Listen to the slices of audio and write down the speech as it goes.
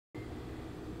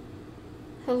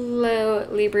Hello,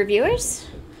 Libra viewers.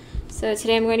 So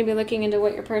today I'm going to be looking into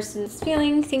what your person is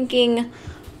feeling, thinking,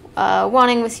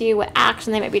 wanting with you, what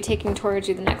action they might be taking towards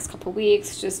you the next couple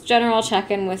weeks. Just general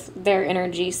check-in with their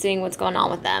energy, seeing what's going on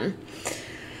with them.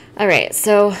 Alright,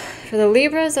 so for the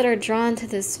Libras that are drawn to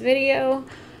this video,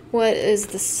 what is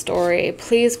the story?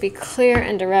 Please be clear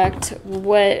and direct.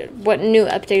 What new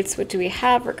updates do we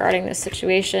have regarding this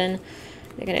situation?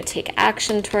 They're going to take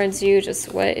action towards you.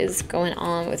 Just what is going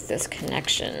on with this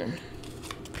connection?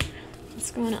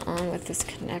 What's going on with this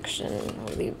connection,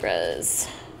 Libras?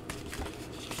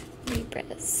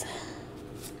 Libras.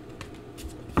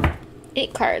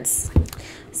 8 cards.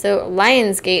 So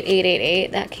Lionsgate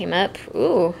 888, that came up.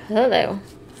 Ooh, hello.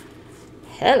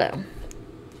 Hello.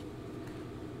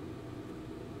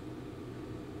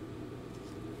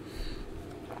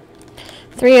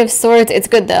 Three of Swords, it's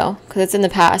good though, because it's in the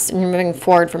past and you're moving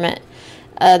forward from it.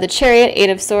 The Chariot, 8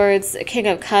 of Swords, King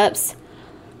of Cups.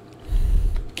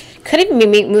 Could even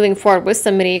be moving forward with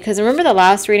somebody, because remember the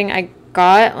last reading I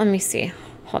got? Let me see.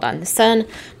 Hold on. The Sun,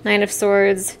 9 of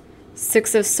Swords,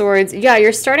 6 of Swords. Yeah,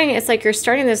 you're starting, it's like you're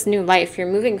starting this new life.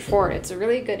 You're moving forward. It's a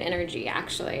really good energy,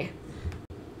 actually.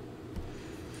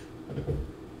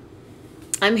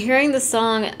 I'm hearing the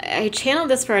song, I channeled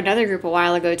this for another group a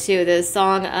while ago too. The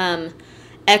song,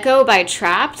 Echo by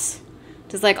Trapped.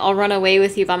 Just like, I'll run away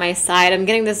with you by my side. I'm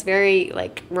getting this very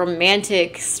like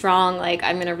romantic, strong, like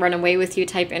I'm gonna run away with you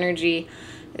type energy.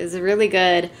 Is really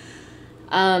good.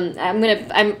 I'll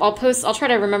try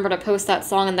to remember to post that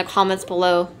song in the comments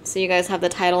below so you guys have the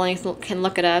title and you can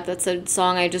look it up. That's a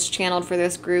song I just channeled for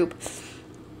this group.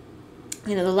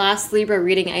 You know, the last Libra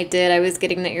reading I did, I was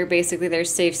getting that you're basically their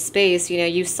safe space. You know,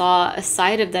 you saw a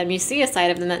side of them, you see a side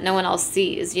of them that no one else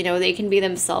sees. You know, they can be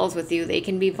themselves with you. They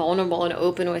can be vulnerable and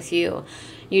open with you.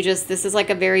 This is like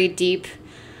a very deep,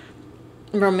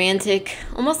 romantic,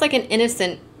 almost like an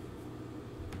innocent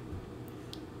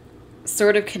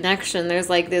sort of connection. There's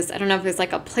like this, I don't know if it's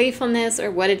like a playfulness or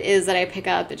what it is that I pick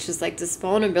up. It's just like this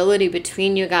vulnerability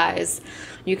between you guys.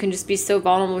 You can just be so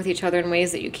vulnerable with each other in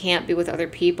ways that you can't be with other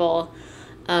people.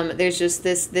 There's just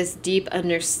this deep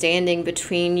understanding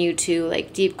between you two,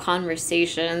 like deep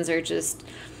conversations, or just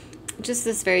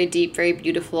this very deep, very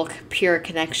beautiful, pure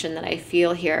connection that I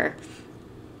feel here.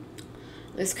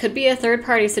 This could be a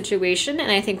third-party situation, and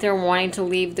I think they're wanting to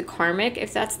leave the karmic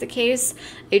if that's the case.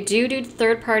 I do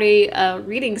third-party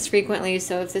readings frequently,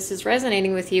 so if this is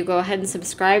resonating with you, go ahead and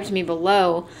subscribe to me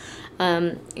below.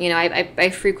 You know, I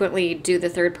frequently do the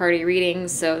third-party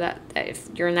readings, so that if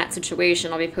you're in that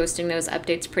situation, I'll be posting those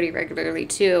updates pretty regularly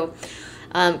too.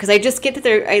 Because I just get that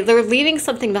they're leaving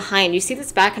something behind. You see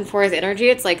this back and forth energy.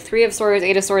 It's like 3 of Swords,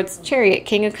 8 of Swords, Chariot,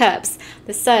 King of Cups,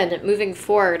 the Sun moving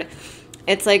forward.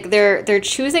 It's like they're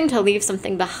choosing to leave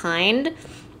something behind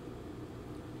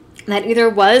that either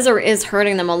was or is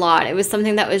hurting them a lot. It was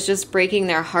something that was just breaking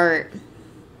their heart.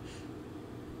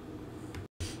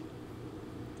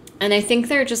 And I think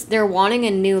they're wanting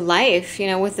a new life, you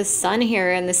know, with the Sun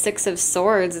here and the 6 of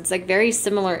Swords. It's like very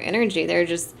similar energy.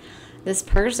 This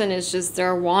person is just,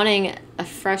 they're wanting a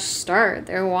fresh start.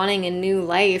 They're wanting a new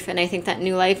life. And I think that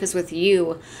new life is with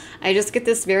you. I just get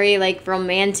this very like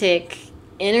romantic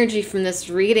energy from this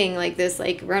reading, like this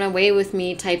like run away with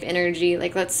me type energy.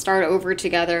 Like, let's start over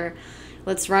together.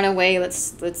 Let's run away.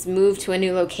 Let's move to a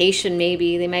new location.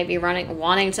 Maybe they might be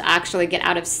wanting to actually get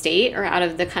out of state or out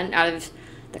of the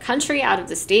country, out of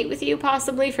the state with you,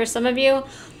 possibly for some of you.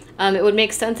 It would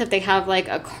make sense if they have like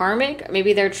a karmic.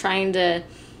 Maybe they're trying to,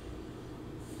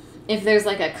 if there's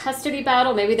like a custody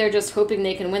battle, maybe they're just hoping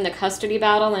they can win the custody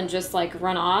battle and just like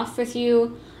run off with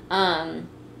you.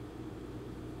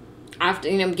 After,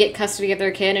 you know, get custody of their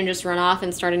kid and just run off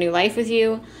and start a new life with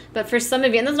you. But for some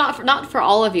of you, and that's not for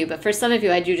all of you, but for some of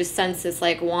you, I do just sense this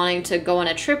like wanting to go on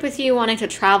a trip with you, wanting to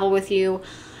travel with you,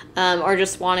 or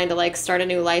just wanting to like start a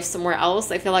new life somewhere else.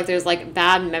 I feel like there's like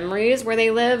bad memories where they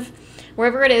live.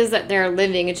 Wherever it is that they're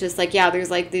living, it's just like, yeah,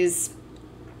 there's like these,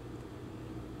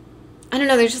 I don't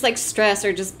know, there's just like stress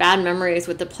or just bad memories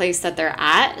with the place that they're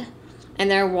at. And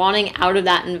they're wanting out of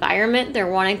that environment.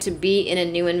 They're wanting to be in a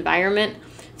new environment.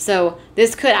 So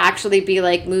this could actually be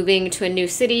like moving to a new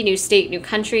city, new state, new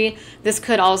country. This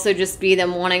could also just be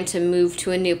them wanting to move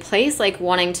to a new place, like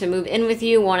wanting to move in with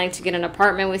you, wanting to get an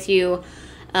apartment with you,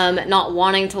 not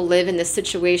wanting to live in this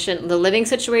situation. The living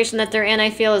situation that they're in,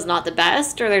 I feel, is not the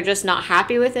best, or they're just not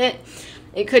happy with it.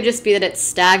 It could just be that it's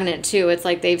stagnant too. It's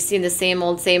like they've seen the same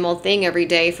old thing every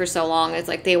day for so long. It's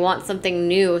like they want something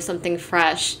new, something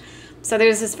fresh. So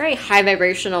there's this very high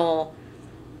vibrational,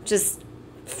 just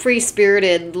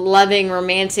free-spirited, loving,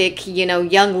 romantic, you know,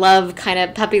 young love kind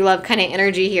of, puppy love kind of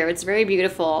energy here. It's very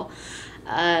beautiful.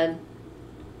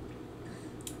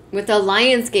 With the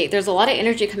Lionsgate, there's a lot of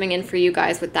energy coming in for you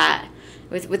guys with that.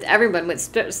 With everyone,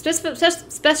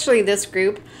 especially this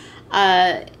group.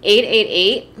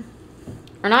 888,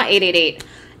 or not 888,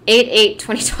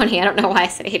 8/8/2020. I don't know why I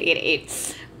said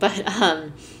 888.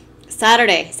 But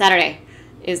Saturday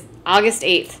is August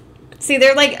 8th. See,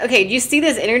 they're like, okay, do you see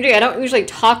this energy? I don't usually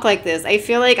talk like this. I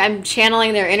feel like I'm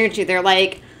channeling their energy. They're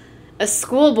like a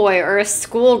schoolboy or a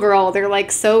schoolgirl. They're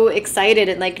like so excited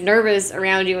and like nervous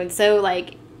around you and so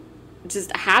like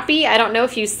just happy. I don't know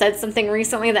if you said something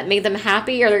recently that made them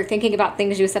happy, or they're thinking about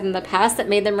things you said in the past that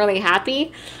made them really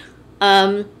happy.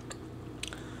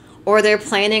 Or they're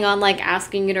planning on like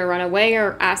asking you to run away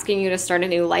or asking you to start a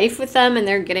new life with them, and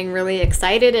they're getting really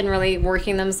excited and really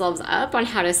working themselves up on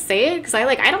how to say it. Because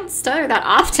I don't stutter that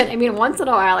often. I mean, once in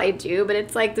a while I do, but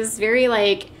it's like this very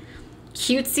like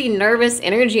cutesy, nervous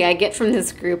energy I get from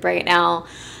this group right now.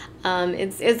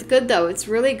 It's good though. It's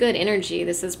really good energy.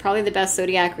 This is probably the best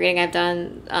zodiac reading I've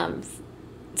done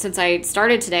since I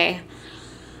started today.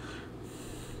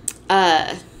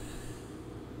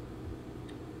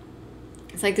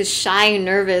 It's like this shy,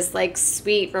 nervous, like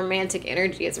sweet, romantic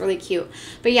energy. It's really cute.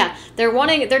 But yeah,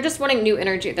 they're just wanting new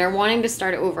energy. They're wanting to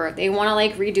start over. They want to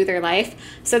like redo their life.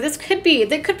 So they could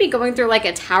be going through like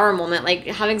a tower moment, like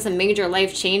having some major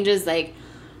life changes, like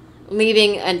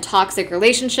leaving a toxic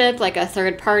relationship, like a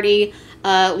third party,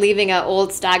 leaving an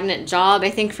old stagnant job.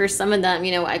 I think for some of them,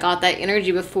 I got that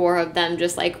energy before of them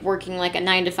just like working like a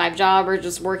 9-to-5 job, or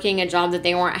just working a job that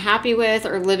they weren't happy with,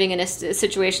 or living in a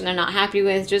situation they're not happy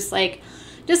with, just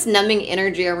numbing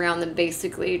energy around them,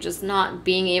 basically, just not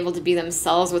being able to be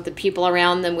themselves with the people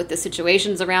around them, with the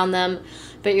situations around them.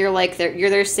 But you're like you're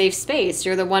their safe space.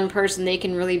 You're the one person they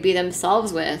can really be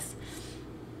themselves with.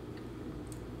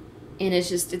 And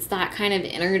it's that kind of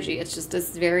energy. It's just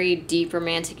this very deep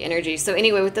romantic energy. So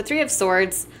anyway, with the Three of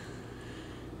Swords,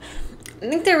 I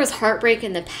think there was heartbreak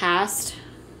in the past.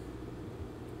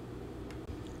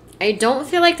 I don't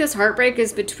feel like this heartbreak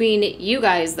is between you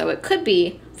guys, though. It could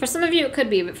be. For some of you, it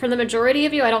could be. But for the majority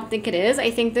of you, I don't think it is.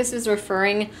 I think this is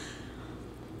referring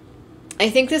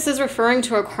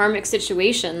to a karmic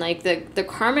situation. Like the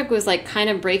karmic was like kind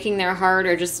of breaking their heart,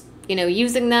 or just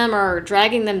using them, or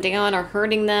dragging them down, or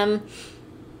hurting them,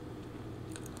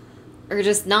 or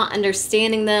just not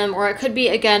understanding them. Or it could be,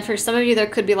 again, for some of you, there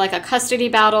could be like a custody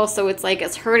battle. So it's like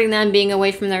it's hurting them being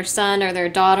away from their son or their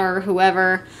daughter or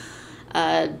whoever.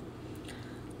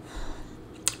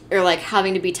 Or like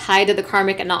having to be tied to the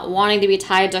karmic and not wanting to be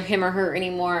tied to him or her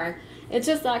anymore. It's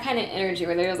just that kind of energy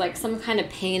where there's like some kind of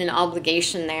pain and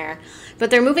obligation there. But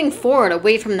they're moving forward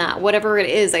away from that. Whatever it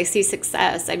is, I see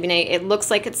success. I mean, it looks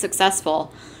like it's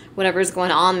successful, whatever's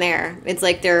going on there. It's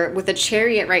like they're, with the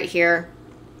Chariot right here,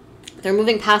 they're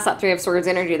moving past that Three of Swords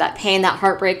energy, that pain, that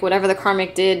heartbreak, whatever the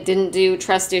karmic didn't do,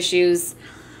 trust issues,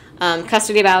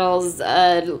 custody battles,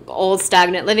 old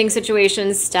stagnant living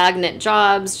situations, stagnant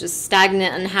jobs, just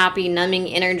stagnant, unhappy, numbing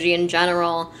energy in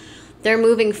general. They're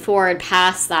moving forward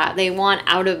past that. They want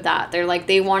out of that. They're like,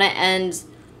 they want to end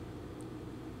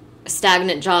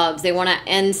stagnant jobs. They want to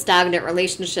end stagnant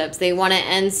relationships. They want to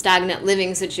end stagnant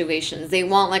living situations. They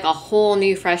want like a whole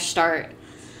new fresh start.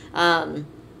 I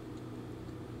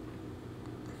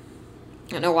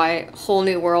don't know why whole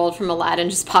new world from Aladdin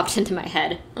just popped into my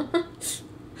head.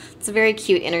 It's a very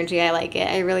cute energy. I like it.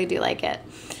 I really do like it.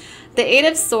 The Eight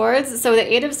of Swords. So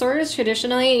the Eight of Swords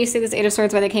traditionally, you see this Eight of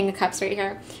Swords by the King of Cups right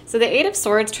here. So the Eight of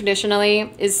Swords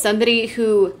traditionally is somebody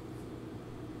who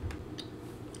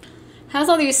has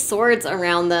all these swords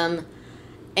around them,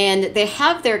 and they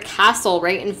have their castle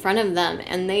right in front of them,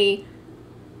 and they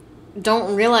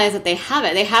don't realize that they have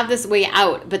it. They have this way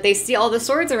out, but they see all the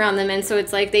swords around them, and so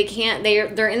it's like they can't,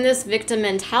 they're in this victim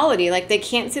mentality. Like they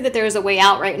can't see that there's a way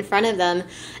out right in front of them.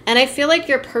 And I feel like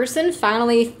your person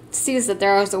finally sees that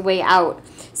there is a way out.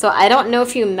 So I don't know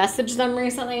if you messaged them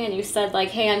recently and you said like,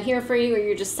 hey, I'm here for you, or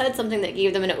you just said something that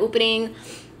gave them an opening,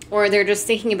 or they're just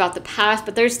thinking about the past,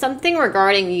 but there's something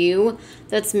regarding you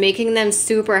that's making them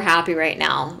super happy right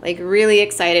now. Like really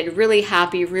excited, really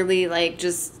happy, really like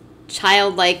just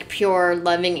childlike, pure,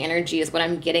 loving energy is what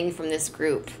I'm getting from this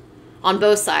group. On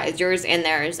both sides, yours and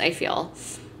theirs, I feel.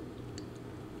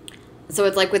 So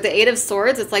it's like with the Eight of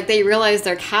Swords, it's like they realize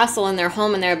their castle and their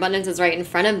home and their abundance is right in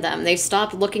front of them. They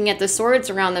stop looking at the swords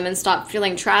around them and stop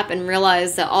feeling trapped, and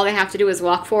realize that all they have to do is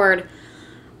walk forward,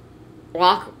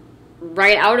 walk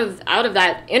right out of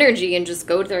that energy, and just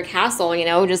go to their castle,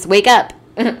 just wake up.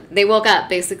 They woke up,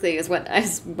 basically, is what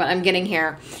I'm getting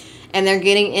here. And they're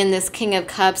getting in this King of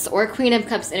Cups or Queen of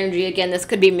Cups energy. Again, this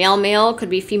could be male-male, could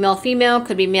be female-female,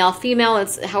 could be male-female.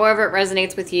 It's however it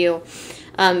resonates with you.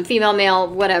 Female-male,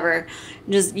 whatever.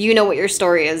 Just, what your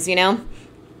story is,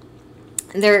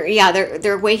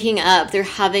 they're waking up. They're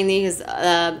having these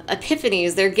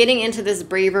epiphanies. They're getting into this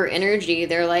braver energy.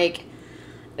 They're like,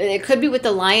 it could be with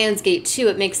the Lion's Gate too.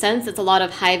 It makes sense. It's a lot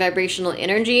of high vibrational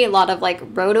energy, a lot of like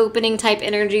road opening type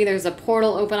energy. There's a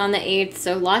portal open on the 8th.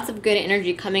 So lots of good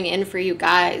energy coming in for you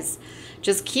guys.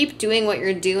 Just keep doing what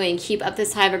you're doing. Keep up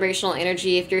this high vibrational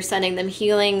energy. If you're sending them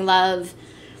healing, love,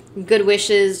 good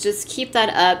wishes, just keep that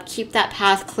up. Keep that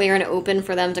path clear and open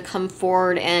for them to come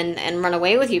forward and run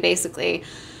away with you, basically.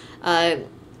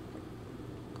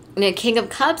 King of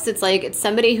Cups, it's like, it's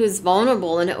somebody who's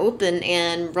vulnerable and open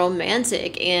and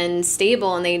romantic and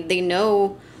stable, and they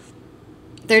know,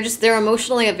 they're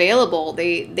emotionally available.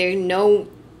 They know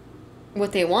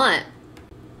what they want.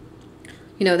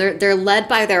 You know, they're led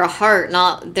by their heart,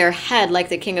 not their head, like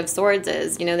the King of Swords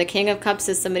is. You know, the King of Cups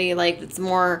is somebody like that's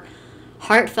more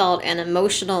heartfelt and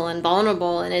emotional and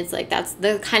vulnerable, and it's like that's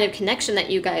the kind of connection that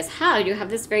you guys have. You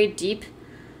have this very deep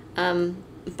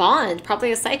bond,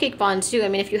 probably a psychic bond too. I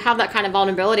mean, if you have that kind of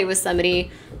vulnerability with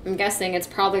somebody, I'm guessing it's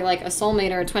probably like a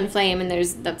soulmate or a twin flame, and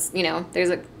there's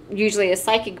usually a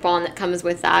psychic bond that comes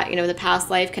with that, you know, the past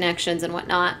life connections and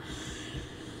whatnot.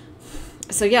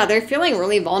 So yeah, they're feeling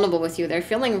really vulnerable with you. They're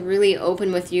feeling really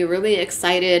open with you, really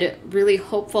excited, really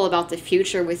hopeful about the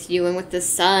future with you. And with the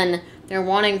Sun, they're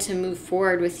wanting to move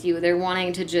forward with you. They're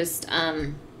wanting to just,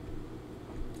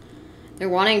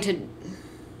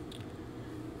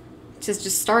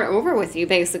 just start over with you,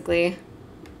 basically.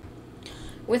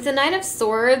 With the Knight of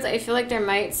Swords, I feel like there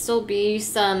might still be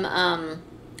some,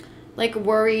 like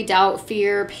worry, doubt,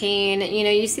 fear, pain. You know,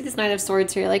 you see this Knight of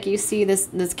Swords here, like you see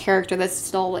this character that's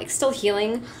still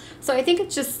healing. So I think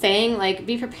it's just saying, like,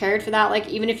 be prepared for that. Like,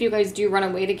 even if you guys do run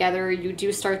away together, you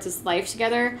do start this life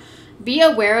together, be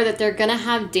aware that they're gonna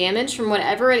have damage from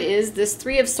whatever it is, this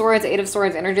 3 of Swords, 8 of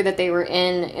Swords energy that they were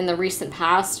in the recent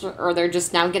past, or they're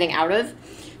just now getting out of.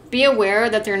 Be aware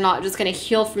that they're not just gonna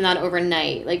heal from that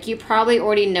overnight. Like, you probably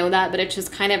already know that, but it's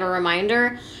just kind of a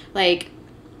reminder. Like,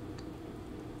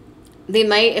 they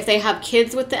might, if they have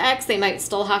kids with the ex, they might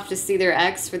still have to see their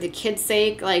ex for the kid's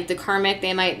sake. Like the karmic,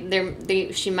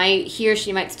 he or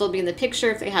she might still be in the picture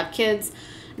if they have kids,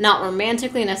 not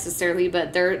romantically necessarily,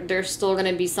 but there's still going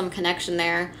to be some connection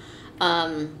there,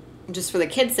 just for the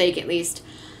kid's sake at least.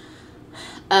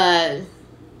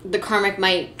 The karmic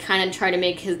might kind of try to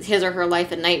make his or her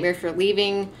life a nightmare for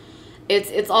leaving.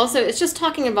 It's just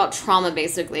talking about trauma,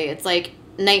 basically. It's like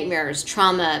nightmares,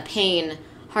 trauma, pain,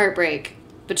 heartbreak,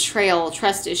 betrayal,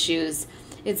 trust issues.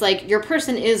 It's like your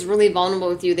person is really vulnerable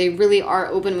with you. They really are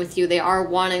open with you. They are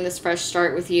wanting this fresh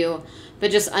start with you.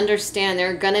 But just understand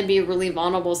they're going to be really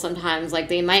vulnerable sometimes. Like,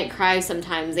 they might cry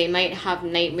sometimes. They might have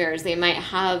nightmares. They might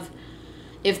have...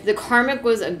 If the karmic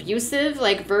was abusive,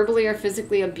 like verbally or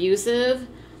physically abusive,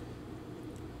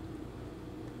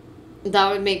 that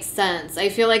would make sense. I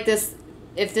feel like this...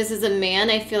 If this is a man,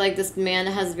 I feel like this man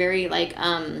has very, like...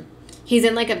 He's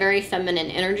in, like, a very feminine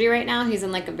energy right now. He's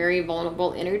in, like, a very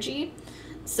vulnerable energy.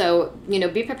 So, you know,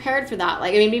 be prepared for that.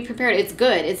 Like, I mean, be prepared. It's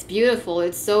good. It's beautiful.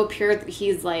 It's so pure that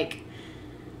he's, like...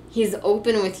 He's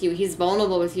open with you. He's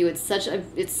vulnerable with you. It's such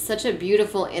a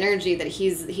beautiful energy that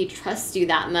he trusts you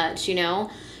that much, you know?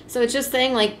 So it's just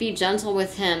saying, like, be gentle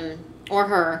with him or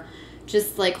her.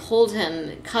 Just, like, hold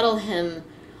him, cuddle him,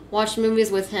 watch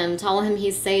movies with him, tell him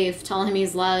he's safe, tell him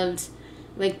he's loved.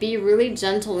 Like, be really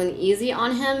gentle and easy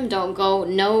on him. Don't go,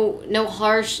 no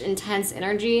harsh, intense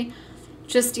energy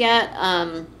just yet.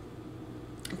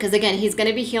 Because, again, he's going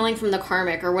to be healing from the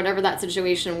karmic or whatever that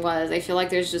situation was. I feel like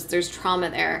there's trauma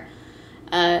there.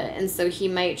 And so he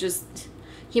might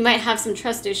have some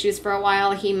trust issues for a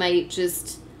while. He might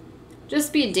just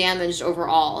be damaged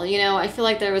overall. You know, I feel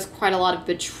like there was quite a lot of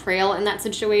betrayal in that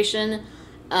situation.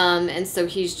 And so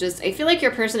I feel like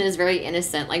your person is very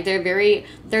innocent. Like,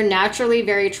 they're naturally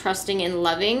very trusting and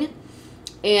loving.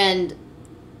 And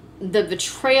the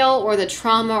betrayal or the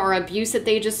trauma or abuse that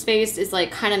they just faced is,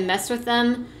 like, kind of messed with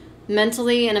them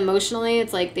mentally and emotionally.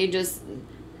 It's like they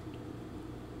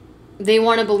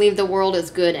want to believe the world is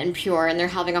good and pure, and they're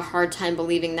having a hard time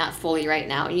believing that fully right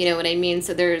now. You know what I mean?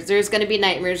 So there's going to be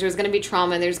nightmares, there's going to be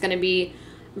trauma, there's going to be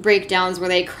breakdowns where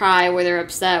they cry, where they're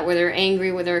upset, where they're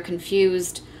angry, where they're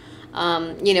confused.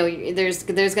 You know, there's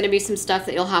going to be some stuff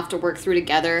that you'll have to work through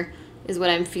together, is what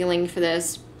I'm feeling for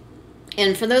this.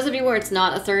 And for those of you where it's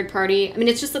not a third party, I mean,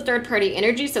 it's just a third party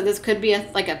energy, so this could be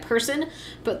like a person,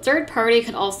 but third party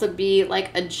could also be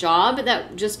like a job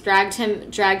that just dragged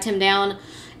him down.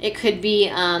 It could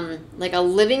be like a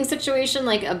living situation,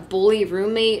 like a bully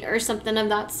roommate or something of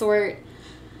that sort.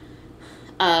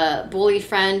 bully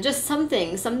friend, just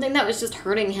something that was just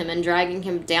hurting him and dragging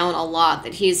him down a lot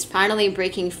that he's finally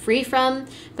breaking free from.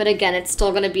 But again, it's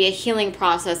still going to be a healing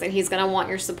process, and he's going to want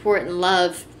your support and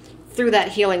love through that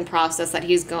healing process that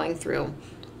he's going through.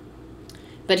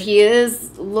 But he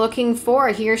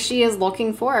or she is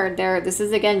looking forward. This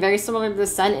is, again, very similar to the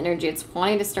Sun energy. It's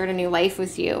wanting to start a new life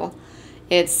with you.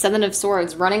 It's 7 of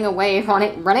Swords, running away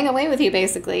with you,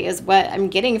 basically, is what I'm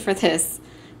getting for this.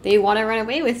 They want to run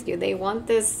away with you. They want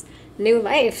this new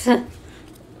life.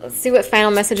 Let's see what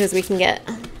final messages we can get.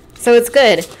 So it's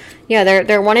good. Yeah,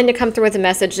 they're wanting to come through with a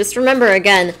message. Just remember,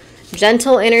 again,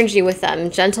 gentle energy with them.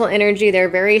 Gentle energy. They're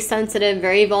very sensitive,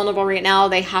 very vulnerable right now.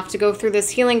 They have to go through this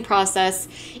healing process.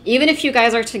 Even if you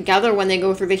guys are together when they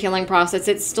go through the healing process,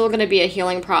 it's still going to be a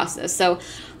healing process. So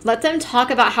let them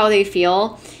talk about how they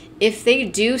feel. If they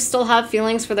do still have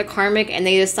feelings for the karmic and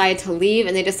they decide to leave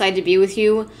and they decide to be with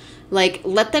you, like,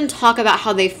 let them talk about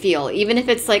how they feel, even if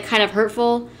it's, like, kind of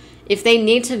hurtful. If they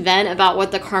need to vent about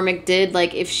what the karmic did,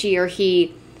 like if she or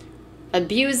he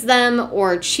abused them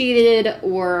or cheated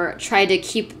or tried to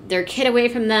keep their kid away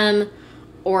from them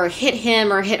or hit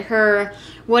him or hit her,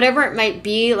 whatever it might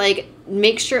be, like,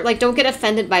 make sure, like, don't get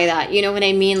offended by that. You know what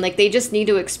I mean? Like, they just need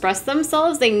to express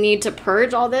themselves. They need to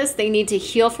purge all this. They need to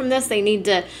heal from this. They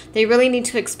really need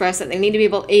to express it. They need to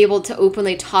be able to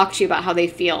openly talk to you about how they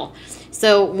feel.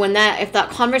 So if that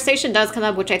conversation does come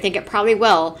up, which I think it probably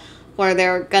will, or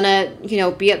they're gonna,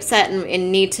 be upset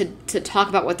and need to talk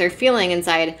about what they're feeling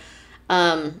inside,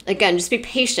 again, just be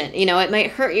patient. It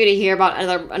might hurt you to hear about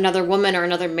another woman or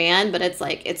another man, but it's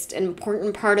like, it's an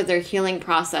important part of their healing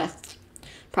process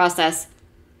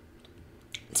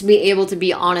to be able to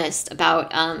be honest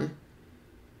about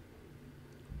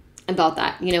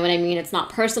that. You know what I mean? It's not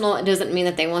personal. It doesn't mean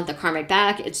that they want the karmic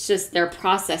back. It's just they're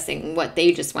processing what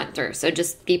they just went through. So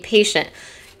just be patient.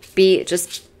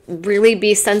 Really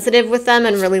be sensitive with them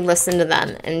and really listen to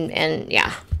them. And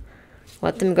yeah,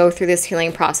 let them go through this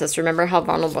healing process. Remember how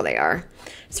vulnerable they are.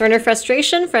 Surrender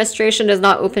frustration. Frustration does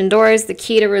not open doors. The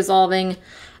key to resolving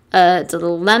a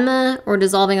dilemma or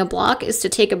dissolving a block is to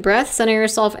take a breath, center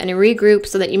yourself, and regroup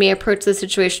so that you may approach the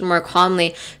situation more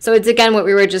calmly. So it's, again, what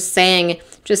we were just saying,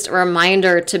 just a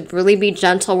reminder to really be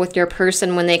gentle with your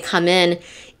person when they come in.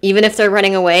 Even if they're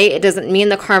running away, it doesn't mean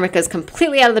the karmic is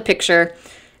completely out of the picture.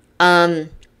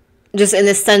 Just in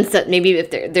the sense that maybe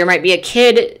if there might be a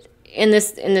kid in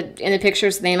the picture,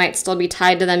 so they might still be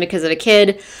tied to them because of a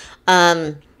kid.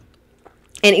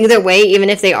 And either way, even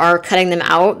if they are cutting them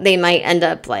out, they might end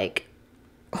up, like,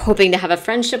 hoping to have a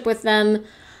friendship with them.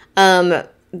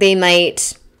 They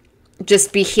might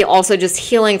just be also just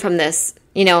healing from this.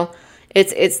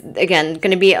 It's again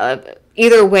going to be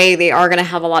either way. They are going to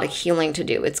have a lot of healing to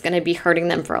do. It's going to be hurting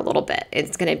them for a little bit.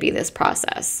 It's going to be this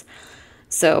process.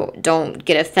 So don't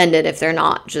get offended if they're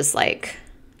not just, like,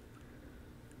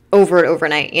 over it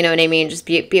overnight. You know what I mean? Just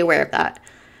be aware of that.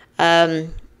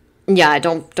 Yeah,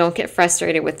 don't get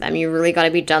frustrated with them. You really got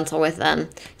to be gentle with them.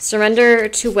 Surrender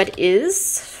to what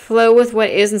is. Flow with what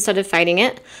is instead of fighting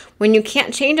it. When you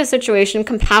can't change a situation,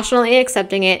 compassionately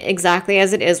accepting it exactly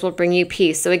as it is will bring you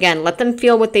peace. So again, let them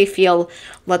feel what they feel.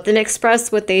 Let them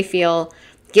express what they feel.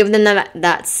 Give them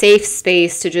that safe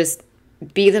space to just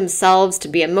be themselves, to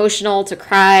be emotional, to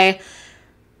cry,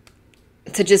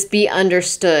 to just be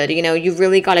understood. You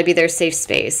really got to be their safe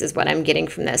space is what I'm getting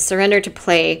from this. Surrender to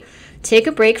play. Take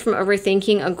a break from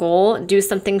overthinking a goal. Do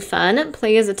something fun.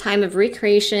 Play is a time of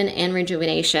recreation and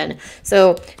rejuvenation.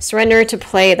 So surrender to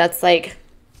play. That's like,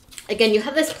 again, you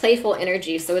have this playful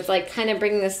energy. So it's like kind of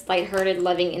bringing this lighthearted,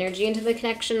 loving energy into the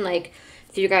connection. Like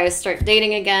if you guys start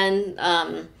dating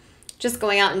again, just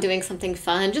going out and doing something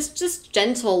fun. Just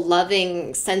gentle,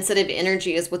 loving, sensitive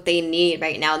energy is what they need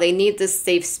right now. They need this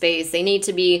safe space. They need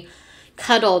to be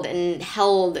cuddled and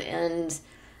held and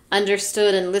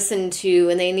understood and listened to,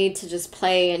 and they need to just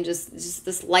play, and just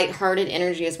this lighthearted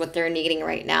energy is what they're needing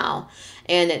right now.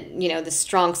 And the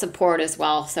strong support as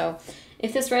well. So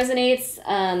if this resonates,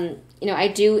 I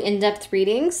do in-depth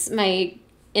readings. My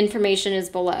information is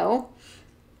below.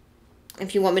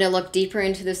 If you want me to look deeper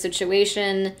into the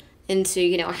situation,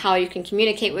 into how you can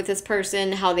communicate with this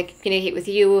person, how they can communicate with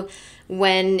you,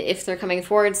 if they're coming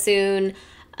forward soon,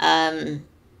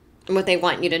 what they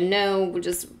want you to know,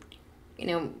 just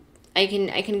I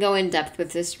can go in depth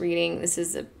with this reading.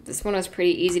 This one was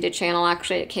pretty easy to channel.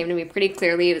 Actually, it came to me pretty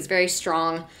clearly. It was very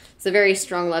strong. It's a very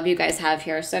strong love you guys have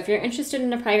here. So if you're interested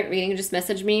in a private reading, just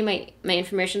message me. My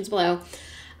information's below.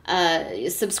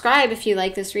 Subscribe if you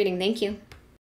like this reading. Thank you.